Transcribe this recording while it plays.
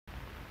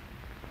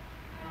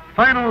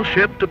final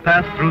ship to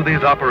pass through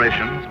these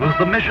operations was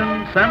the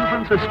Mission San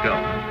Francisco.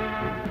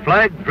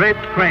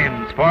 Flag-draped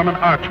cranes form an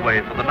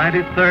archway for the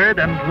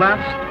 93rd and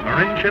last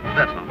marine ship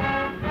vessel,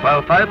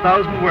 while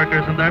 5,000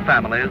 workers and their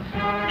families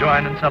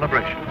join in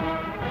celebration.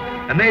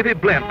 A Navy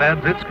blimp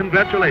adds its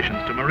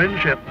congratulations to marine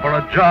ship for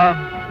a job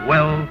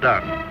well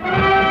done.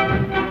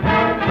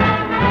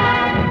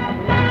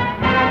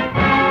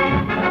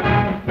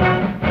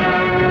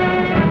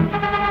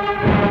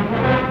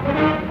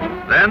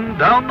 Then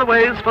down the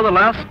ways for the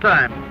last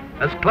time,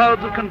 as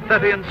clouds of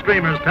confetti and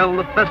streamers tell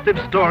the festive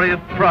story of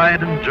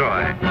pride and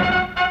joy.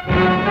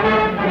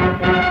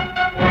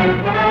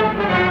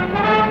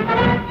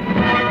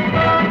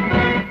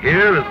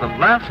 Here is the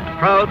last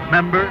proud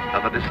member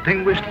of a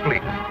distinguished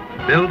fleet,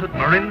 built at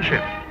Marin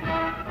Ship.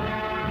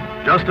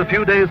 Just a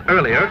few days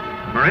earlier,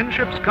 Marin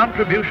Ship's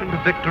contribution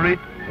to victory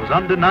was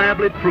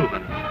undeniably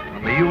proven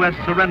when the U.S.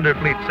 surrender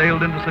fleet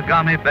sailed into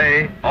Sagami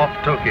Bay off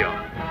Tokyo.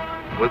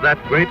 With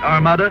that great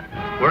armada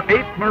were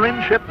 8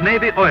 Marin Ship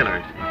Navy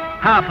oilers,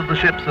 half of the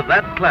ships of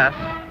that class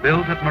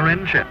built at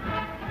Marin Ship,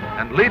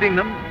 and leading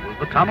them was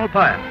the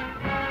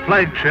Tamalpais,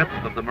 flagship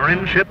of the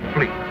Marin Ship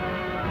fleet.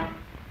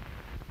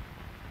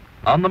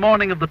 On the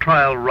morning of the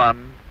trial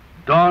run,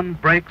 dawn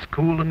breaks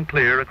cool and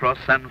clear across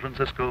San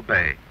Francisco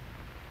Bay.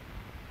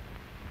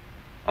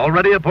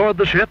 Already aboard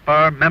the ship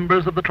are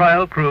members of the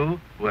trial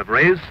crew who have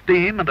raised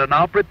steam and are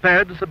now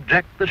prepared to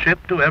subject the ship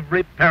to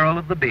every peril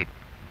of the deep.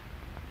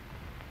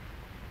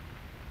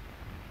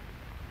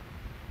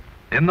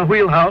 In the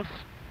wheelhouse,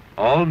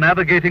 all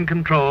navigating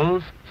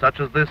controls, such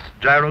as this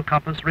gyro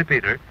compass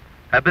repeater,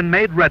 have been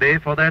made ready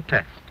for their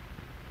test.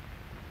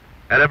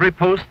 At every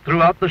post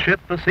throughout the ship,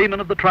 a seaman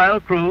of the trial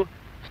crew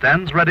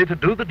stands ready to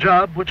do the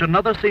job which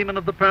another seaman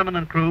of the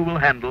permanent crew will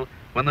handle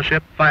when the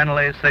ship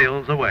finally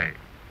sails away.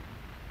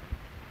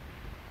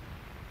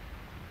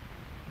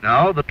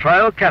 Now the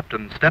trial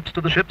captain steps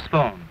to the ship's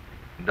phone.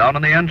 Down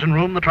in the engine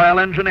room, the trial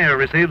engineer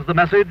receives the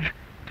message,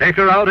 "Take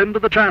her out into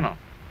the channel."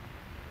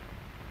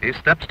 He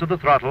steps to the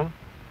throttle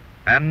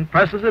and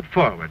presses it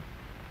forward,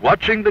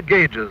 watching the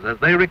gauges as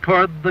they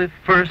record the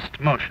first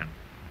motion.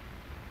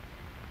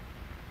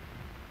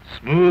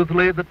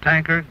 Smoothly, the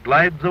tanker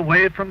glides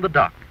away from the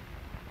dock.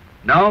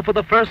 Now, for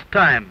the first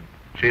time,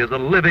 she is a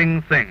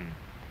living thing,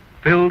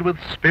 filled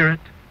with spirit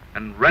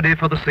and ready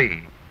for the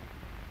sea.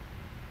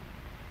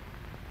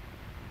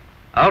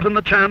 Out in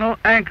the channel,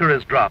 anchor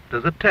is dropped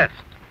as a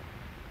test.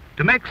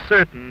 To make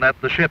certain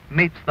that the ship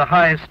meets the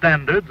high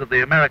standards of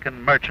the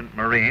American Merchant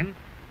Marine,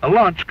 a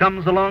launch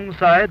comes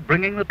alongside,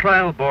 bringing the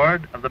trial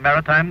board of the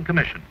Maritime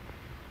Commission.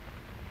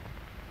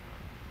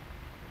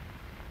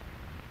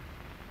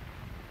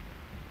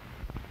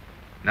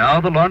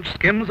 Now the launch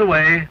skims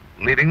away,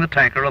 leaving the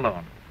tanker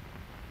alone.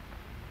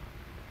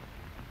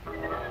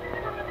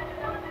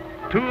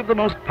 2 of the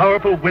most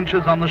powerful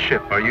winches on the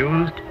ship are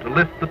used to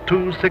lift the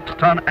 2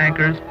 6-ton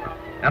anchors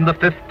and the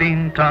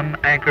 15-ton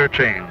anchor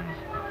chains.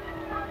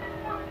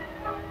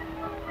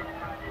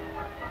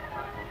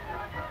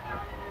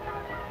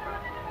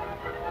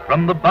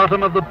 From the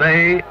bottom of the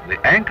bay, the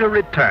anchor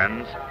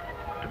returns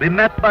to be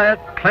met by a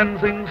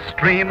cleansing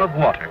stream of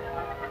water.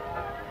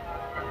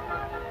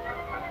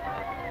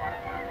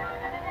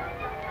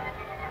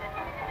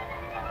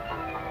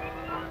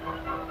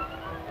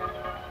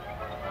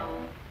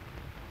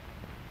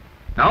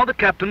 Now the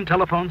captain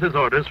telephones his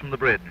orders from the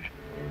bridge.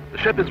 The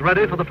ship is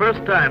ready for the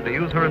first time to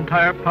use her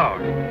entire power.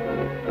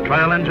 The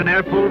trial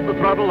engineer pulls the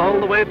throttle all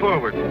the way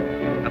forward,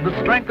 and the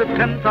strength of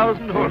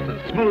 10,000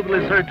 horses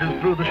smoothly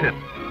surges through the ship.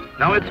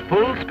 Now it's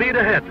full speed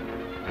ahead,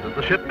 and as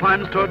the ship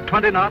climbs toward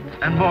 20 knots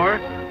and more,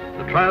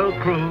 the trial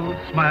crew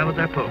smile at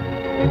their posts.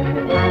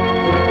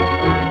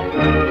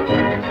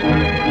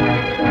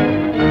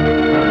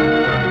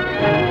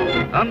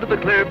 Under the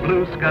clear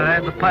blue sky,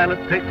 the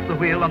pilot takes the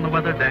wheel on the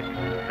weather deck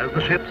as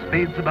the ship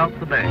speeds about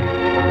the bay.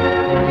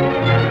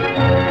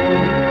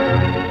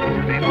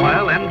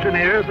 Meanwhile,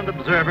 engineers and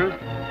observers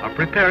are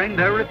preparing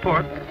their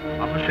reports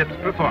on the ship's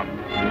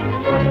performance.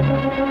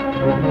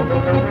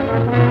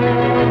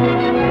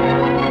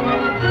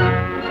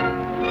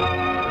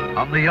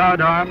 On the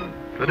yardarm,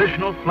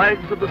 traditional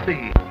flags of the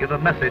sea give a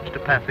message to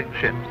passing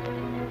ships.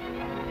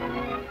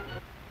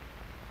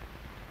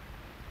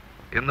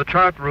 In the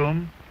chart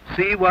room,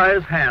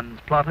 sea-wise hands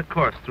plot a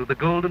course through the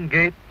Golden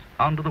Gate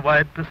onto the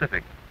wide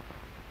Pacific.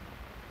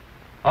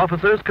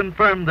 Officers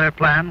confirm their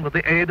plan with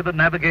the aid of a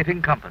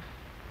navigating compass.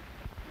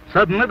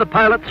 Suddenly, the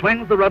pilot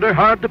swings the rudder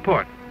hard to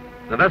port.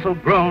 The vessel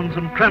groans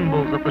and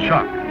trembles at the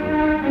shock.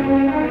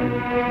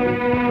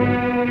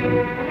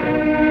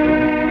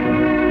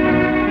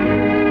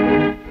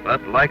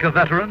 But like a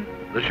veteran,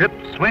 the ship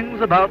swings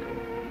about,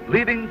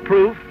 leaving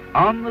proof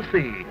on the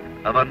sea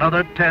of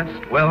another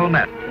test well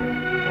met.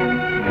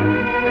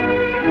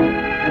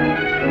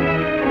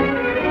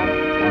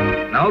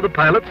 Now the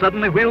pilot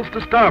suddenly wheels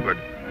to starboard.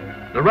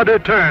 The rudder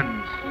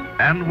turns,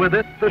 and with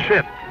it the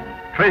ship,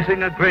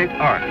 tracing a great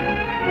arc.